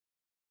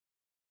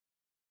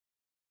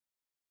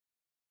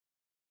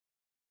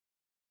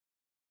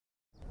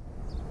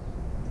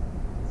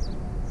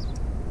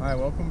Hi,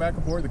 welcome back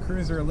aboard the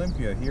cruiser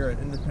Olympia here at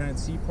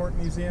Independence Seaport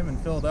Museum in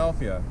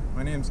Philadelphia.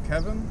 My name's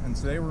Kevin, and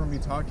today we're going to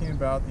be talking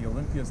about the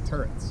Olympia's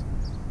turrets.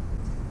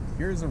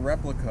 Here's a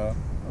replica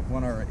of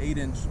one of our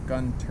 8-inch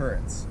gun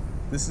turrets.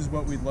 This is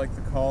what we'd like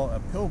to call a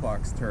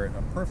pillbox turret,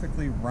 a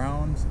perfectly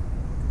round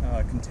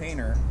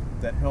container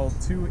that held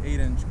two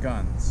 8-inch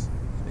guns.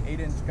 The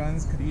 8-inch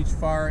guns could each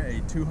fire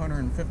a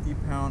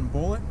 250-pound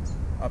bullet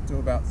up to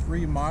about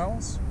 3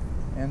 miles.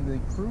 And the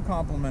crew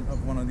complement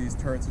of one of these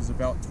turrets was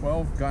about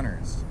 12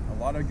 gunners. A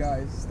lot of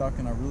guys stuck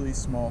in a really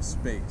small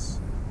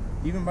space.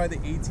 Even by the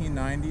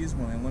 1890s,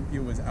 when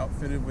Olympia was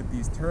outfitted with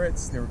these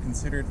turrets, they were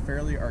considered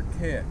fairly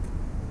archaic.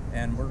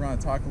 And we're going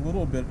to talk a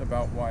little bit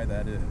about why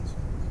that is.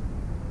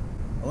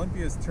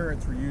 Olympia's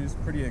turrets were used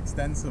pretty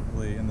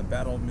extensively in the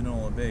Battle of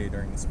Manila Bay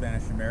during the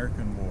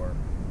Spanish-American War.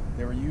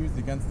 They were used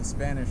against the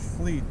Spanish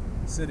fleet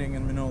sitting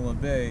in Manila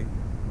Bay,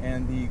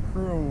 and the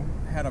crew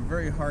had a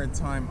very hard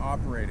time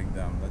operating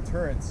them. The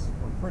turrets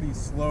were pretty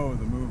slow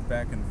to move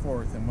back and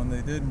forth, and when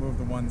they did move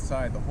to one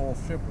side, the whole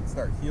ship would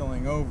start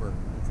heeling over,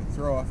 which would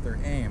throw off their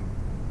aim.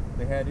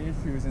 They had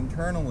issues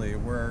internally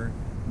where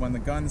when the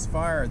guns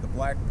fired, the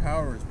black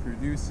powder was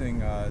producing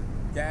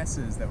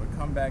gases that would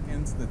come back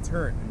into the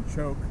turret and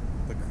choke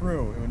the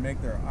crew. It would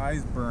make their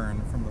eyes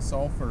burn from the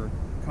sulfur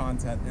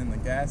content in the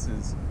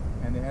gases,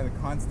 and they had to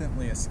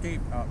constantly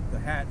escape out the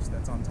hatch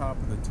that's on top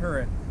of the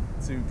turret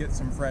to get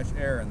some fresh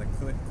air and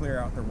to clear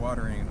out their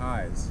watering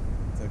eyes.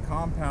 To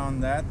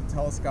compound that, the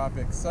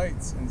telescopic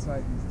sights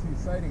inside these two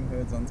sighting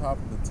hoods on top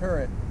of the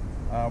turret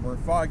were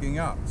fogging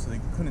up, so they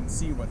couldn't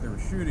see what they were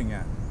shooting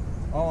at.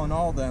 All in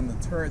all then, the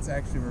turrets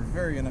actually were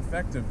very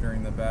ineffective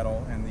during the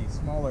battle, and the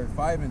smaller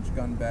 5-inch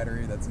gun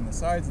battery that's in the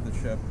sides of the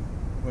ship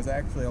was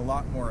actually a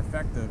lot more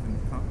effective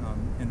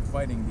in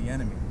fighting the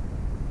enemy.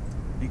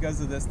 Because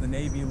of this, the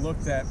Navy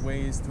looked at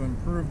ways to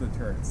improve the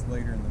turrets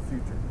later in the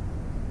future.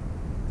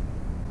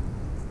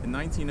 In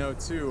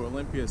 1902,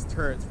 Olympia's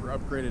turrets were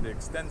upgraded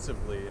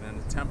extensively in an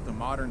attempt to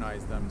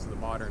modernize them to the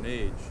modern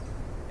age.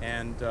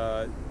 And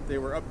they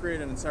were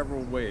upgraded in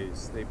several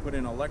ways. They put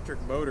in electric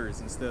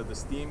motors instead of the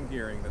steam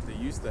gearing that they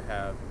used to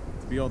have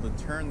to be able to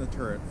turn the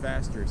turret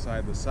faster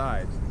side to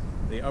side.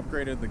 They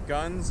upgraded the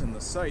guns and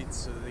the sights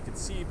so that they could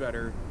see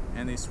better,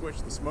 and they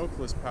switched the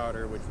smokeless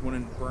powder, which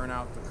wouldn't burn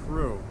out the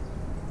crew.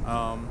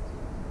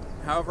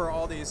 However,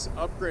 all these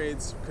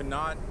upgrades could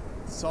not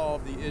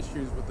solve the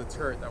issues with the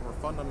turret that were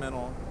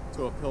fundamental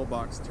to a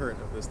pillbox turret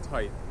of this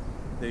type.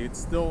 They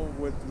still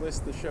would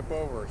list the ship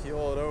over,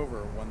 heel it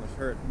over when the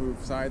turret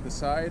moved side to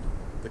side.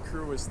 The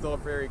crew was still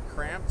very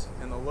cramped,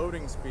 and the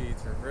loading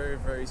speeds were very,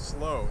 very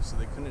slow, so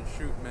they couldn't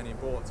shoot many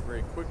bullets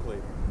very quickly.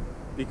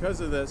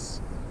 Because of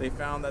this, they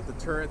found that the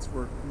turrets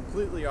were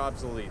completely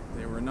obsolete.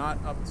 They were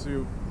not up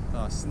to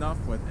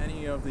snuff with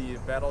any of the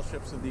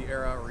battleships of the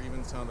era or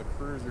even some of the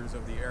cruisers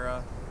of the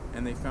era,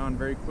 and they found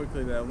very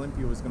quickly that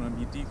Olympia was going to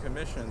be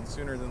decommissioned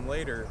sooner than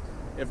later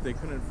if they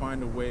couldn't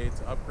find a way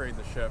to upgrade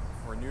the ship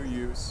for new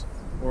use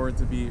or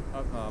to be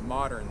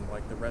modern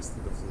like the rest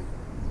of the fleet.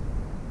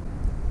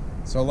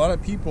 So a lot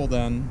of people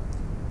then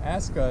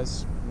ask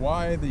us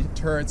why the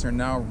turrets are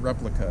now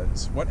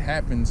replicas. What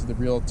happened to the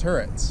real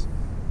turrets?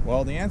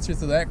 Well, the answer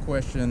to that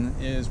question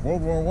is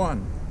World War I.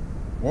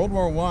 World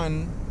War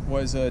I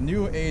was a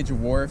new age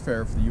of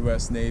warfare for the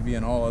U.S. Navy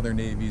and all other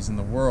navies in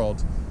the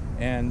world.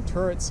 And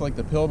turrets like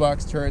the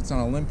pillbox turrets on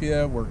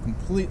Olympia were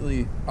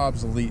completely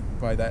obsolete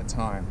by that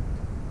time.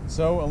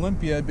 So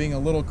Olympia, being a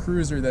little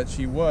cruiser that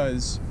she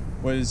was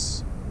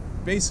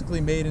basically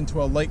made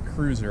into a light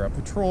cruiser, a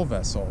patrol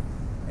vessel.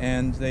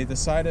 And they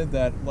decided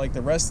that, like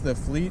the rest of the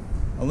fleet,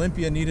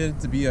 Olympia needed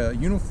to be a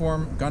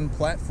uniform gun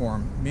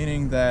platform,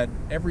 meaning that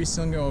every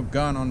single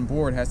gun on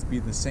board has to be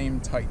the same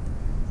type.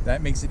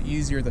 That makes it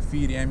easier to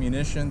feed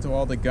ammunition to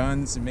all the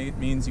guns. It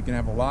means you can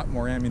have a lot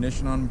more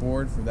ammunition on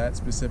board for that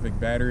specific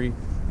battery,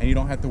 and you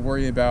don't have to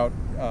worry about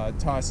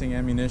tossing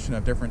ammunition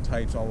of different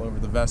types all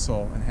over the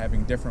vessel and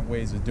having different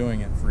ways of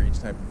doing it for each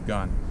type of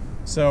gun.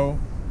 So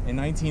in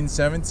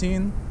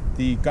 1917,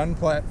 the gun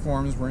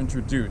platforms were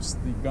introduced.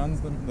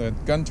 The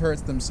gun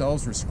turrets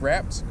themselves were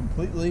scrapped,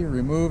 completely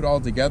removed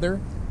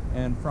altogether,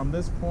 and from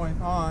this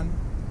point on,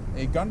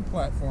 a gun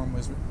platform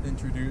was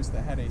introduced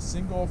that had a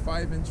single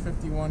 5-inch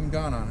 51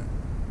 gun on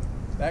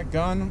it. That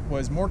gun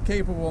was more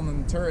capable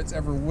than the turrets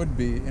ever would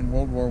be in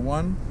World War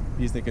I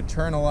because they could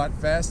turn a lot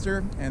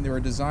faster, and they were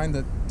designed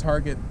to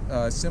target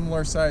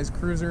similar-sized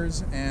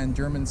cruisers and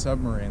German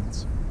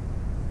submarines.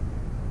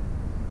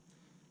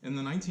 In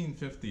the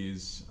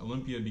 1950s,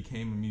 Olympia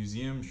became a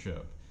museum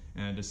ship,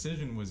 and a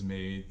decision was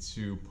made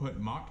to put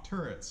mock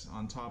turrets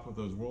on top of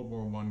those World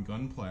War I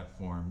gun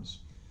platforms.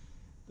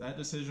 That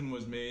decision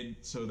was made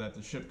so that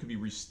the ship could be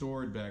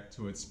restored back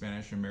to its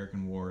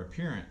Spanish-American War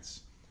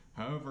appearance.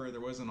 However,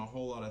 there wasn't a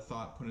whole lot of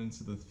thought put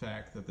into the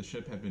fact that the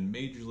ship had been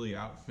majorly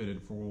outfitted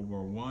for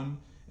World War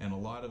I, and a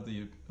lot of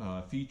the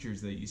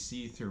features that you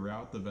see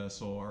throughout the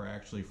vessel are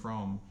actually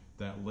from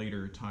that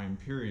later time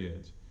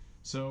period.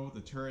 So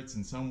the turrets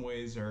in some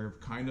ways are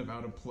kind of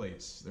out of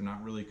place. They're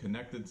not really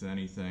connected to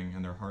anything,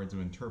 and they're hard to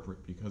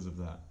interpret because of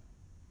that.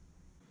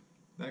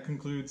 that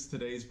concludes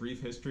today's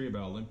brief history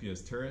about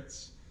Olympia's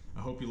turrets. I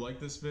hope you liked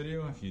this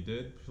video. If you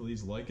did,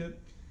 please like it,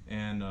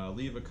 and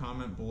leave a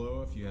comment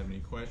below if you have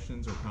any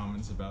questions or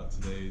comments about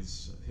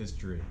today's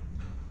history.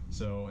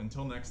 So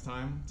until next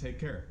time, take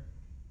care.